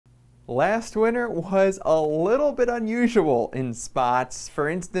Last winter was a little bit unusual in spots. For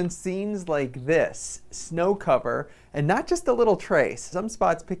instance, scenes like this, snow cover, and not just a little trace. Some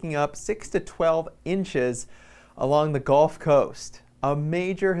spots picking up 6 to 12 inches along the Gulf Coast. A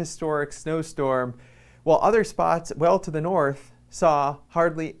major historic snowstorm, while other spots well to the north saw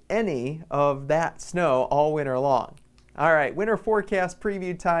hardly any of that snow all winter long. All right, winter forecast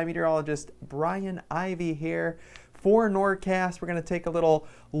preview time. Meteorologist Brian Ivy here for Norcast. We're going to take a little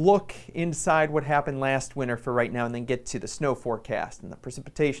look inside what happened last winter for right now and then get to the snow forecast and the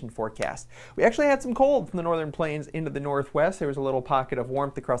precipitation forecast. We actually had some cold from the northern plains into the northwest. There was a little pocket of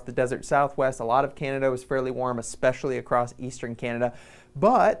warmth across the desert southwest. A lot of Canada was fairly warm, especially across eastern Canada.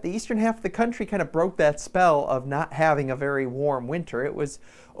 But the eastern half of the country kind of broke that spell of not having a very warm winter. It was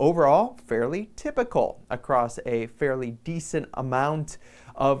overall fairly typical across a fairly decent amount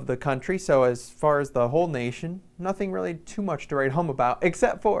of the country. So as far as the whole nation, nothing really too much to write home about,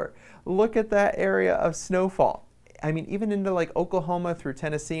 except for look at that area of snowfall. I mean, even into like Oklahoma through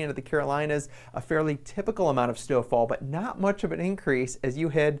Tennessee into the Carolinas, a fairly typical amount of snowfall, but not much of an increase as you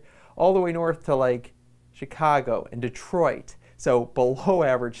head all the way north to like Chicago and Detroit. So below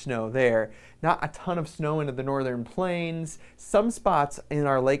average snow there. Not a ton of snow into the northern plains. Some spots in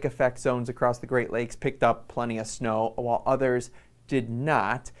our lake effect zones across the Great Lakes picked up plenty of snow, while others did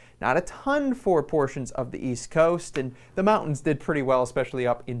not. Not a ton for portions of the East Coast, and the mountains did pretty well, especially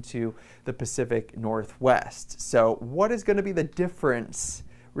up into the Pacific Northwest. So what is going to be the difference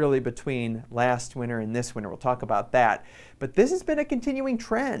really between last winter and this winter? We'll talk about that. But this has been a continuing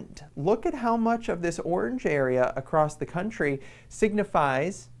trend. Look at how much of this orange area across the country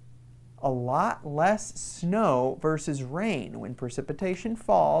signifies a lot less snow versus rain when precipitation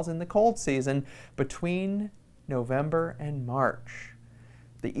falls in the cold season between November and March.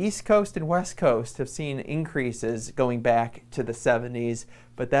 The East Coast and West Coast have seen increases going back to the 70s,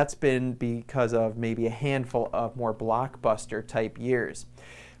 but that's been because of maybe a handful of more blockbuster type years.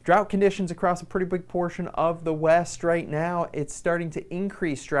 Drought conditions across a pretty big portion of the West right now. It's starting to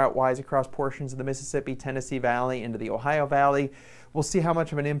increase drought-wise across portions of the Mississippi, Tennessee Valley into the Ohio Valley. We'll see how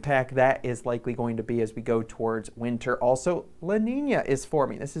much of an impact that is likely going to be as we go towards winter. Also, La Nina is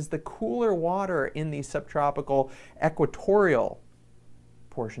forming. This is the cooler water in the subtropical equatorial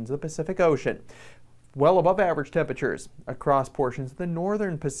portions of the Pacific Ocean. Well above average temperatures across portions of the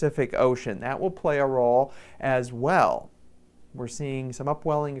northern Pacific Ocean. That will play a role as well. We're seeing some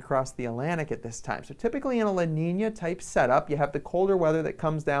upwelling across the Atlantic at this time. So typically in a La Nina type setup, you have the colder weather that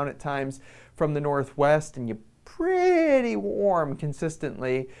comes down at times from the northwest, and you pretty warm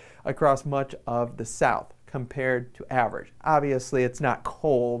consistently across much of the south compared to average. Obviously, it's not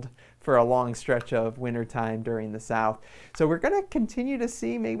cold for a long stretch of wintertime during the south. So we're going to continue to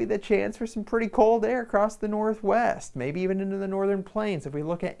see maybe the chance for some pretty cold air across the northwest, maybe even into the northern plains. If we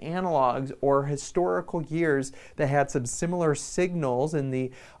look at analogs or historical years that had some similar signals in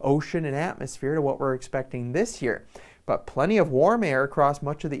the ocean and atmosphere to what we're expecting this year. But plenty of warm air across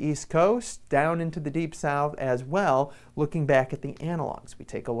much of the East Coast, down into the deep south as well, looking back at the analogs. We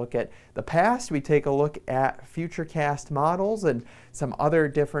take a look at the past, we take a look at futurecast models and some other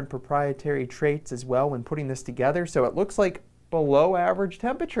different proprietary traits as well when putting this together. So it looks like below average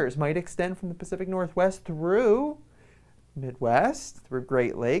temperatures might extend from the Pacific Northwest through Midwest, through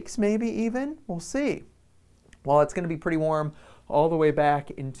Great Lakes maybe even. We'll see. While it's going to be pretty warm all the way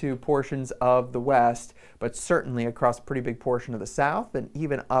back into portions of the west, but certainly across a pretty big portion of the south and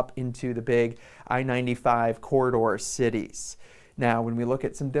even up into the big I-95 corridor cities. Now, when we look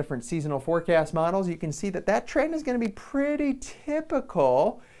at some different seasonal forecast models, you can see that that trend is going to be pretty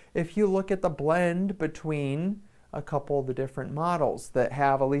typical if you look at the blend between a couple of the different models that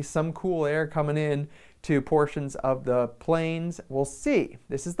have at least some cool air coming in to portions of the plains. We'll see.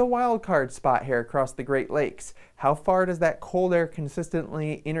 This is the wild card spot here across the Great Lakes. How far does that cold air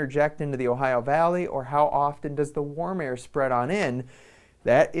consistently interject into the Ohio Valley, or how often does the warm air spread on in?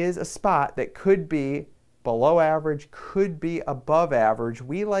 That is a spot that could be below average, could be above average.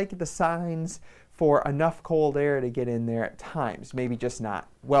 We like the signs for enough cold air to get in there at times, maybe just not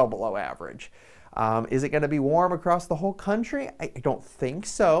well below average. Is it going to be warm across the whole country? I don't think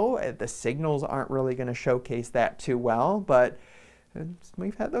so. The signals aren't really going to showcase that too well, but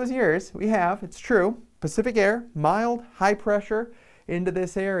we've had those years. We have, it's true. Pacific air, mild, high pressure into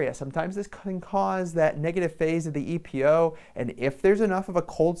this area. Sometimes this can cause that negative phase of the EPO, and if there's enough of a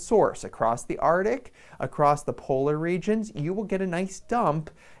cold source across the Arctic, across the polar regions, you will get a nice dump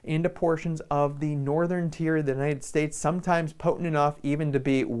into portions of the northern tier of the United States, sometimes potent enough even to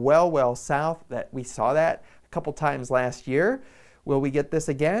be well south. That we saw that a couple times last year. Will we get this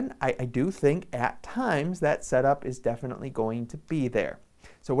again? I do think at times that setup is definitely going to be there.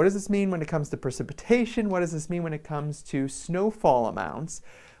 So what does this mean when it comes to precipitation? What does this mean when it comes to snowfall amounts?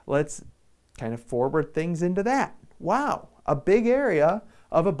 Let's kind of forward things into that. Wow, a big area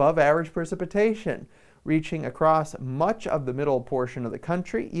of above average precipitation, reaching across much of the middle portion of the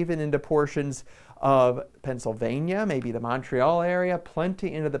country, even into portions of Pennsylvania, maybe the Montreal area,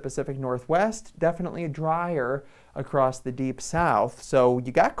 plenty into the Pacific Northwest, definitely drier across the deep south. So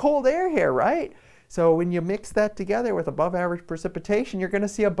you got cold air here, right? So when you mix that together with above average precipitation, you're going to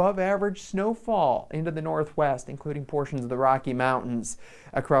see above average snowfall into the Northwest, including portions of the Rocky Mountains,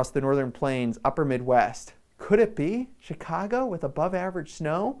 across the Northern Plains, upper Midwest. Could it be Chicago with above average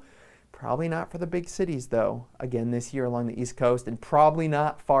snow? Probably not for the big cities though, again this year along the East Coast, and probably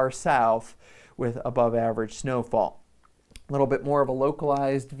not far south with above average snowfall. A little bit more of a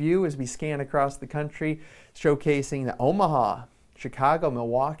localized view as we scan across the country, showcasing that Omaha, Chicago,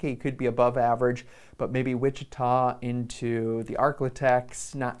 Milwaukee could be above average, but maybe Wichita into the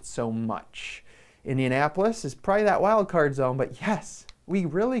Arklatex, not so much. Indianapolis is probably that wild card zone, but yes, we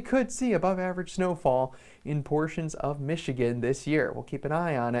really could see above average snowfall in portions of Michigan this year. We'll keep an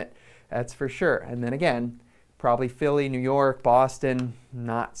eye on it, that's for sure. And then again, probably Philly, New York, Boston,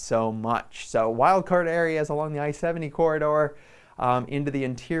 not so much. So wild card areas along the I-70 corridor, into the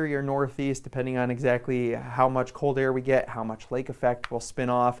interior Northeast, depending on exactly how much cold air we get, how much lake effect will spin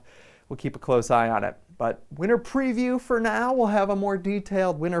off. We'll keep a close eye on it. But winter preview for now. We'll have a more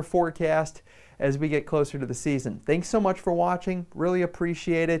detailed winter forecast as we get closer to the season. Thanks so much for watching. Really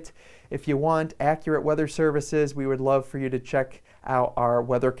appreciate it. If you want accurate weather services, we would love for you to check out our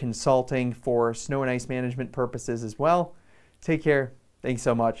weather consulting for snow and ice management purposes as well. Take care. Thanks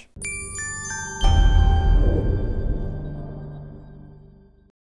so much.